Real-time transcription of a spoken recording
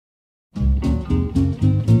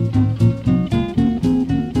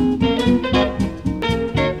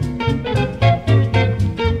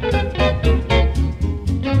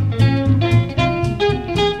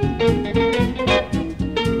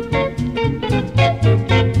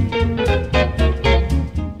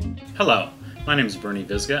Hello, my name is Bernie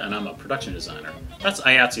Visga and I'm a production designer. That's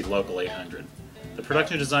IATSE Local 800. The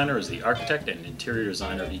production designer is the architect and interior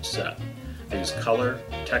designer of each set. They use color,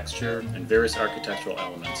 texture, and various architectural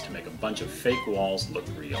elements to make a bunch of fake walls look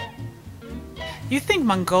real. You think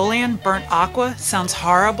Mongolian burnt aqua sounds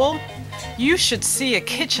horrible? You should see a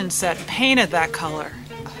kitchen set painted that color.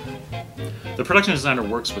 The production designer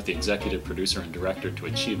works with the executive producer and director to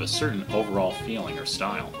achieve a certain overall feeling or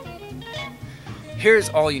style. Here's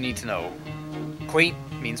all you need to know. Quaint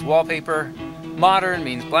means wallpaper, modern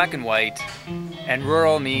means black and white, and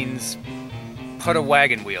rural means put a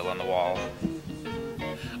wagon wheel on the wall.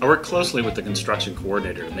 I work closely with the construction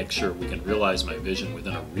coordinator to make sure we can realize my vision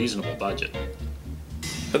within a reasonable budget.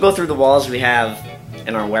 He'll go through the walls we have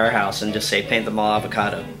in our warehouse and just say paint them all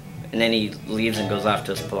avocado. And then he leaves and goes off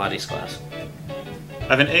to his Pilates class. I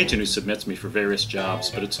have an agent who submits me for various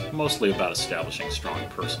jobs, but it's mostly about establishing strong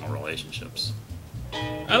personal relationships.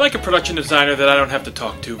 I like a production designer that I don't have to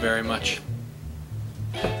talk to very much.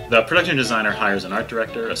 The production designer hires an art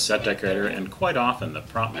director, a set decorator, and quite often the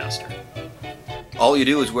prop master. All you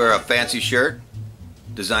do is wear a fancy shirt,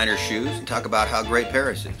 designer shoes, and talk about how great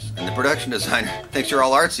Paris is. And the production designer thinks you're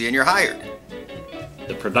all artsy and you're hired.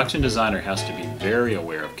 The production designer has to be very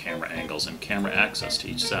aware of camera angles and camera access to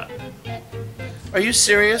each set. Are you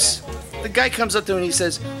serious? The guy comes up to him and he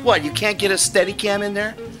says, "What, you can't get a Steadicam in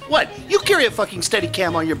there? What? You carry a fucking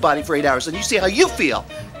Steadicam on your body for 8 hours and you see how you feel.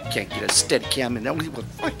 You can't get a Steadicam in there. What a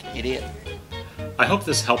fucking idiot." I hope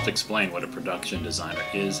this helped explain what a production designer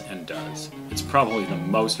is and does. It's probably the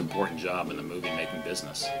most important job in the movie-making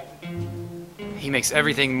business. He makes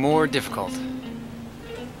everything more difficult.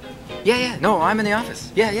 Yeah, no, I'm in the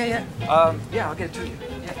office. Yeah. Yeah, I'll get it to you.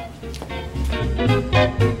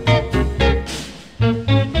 Yeah.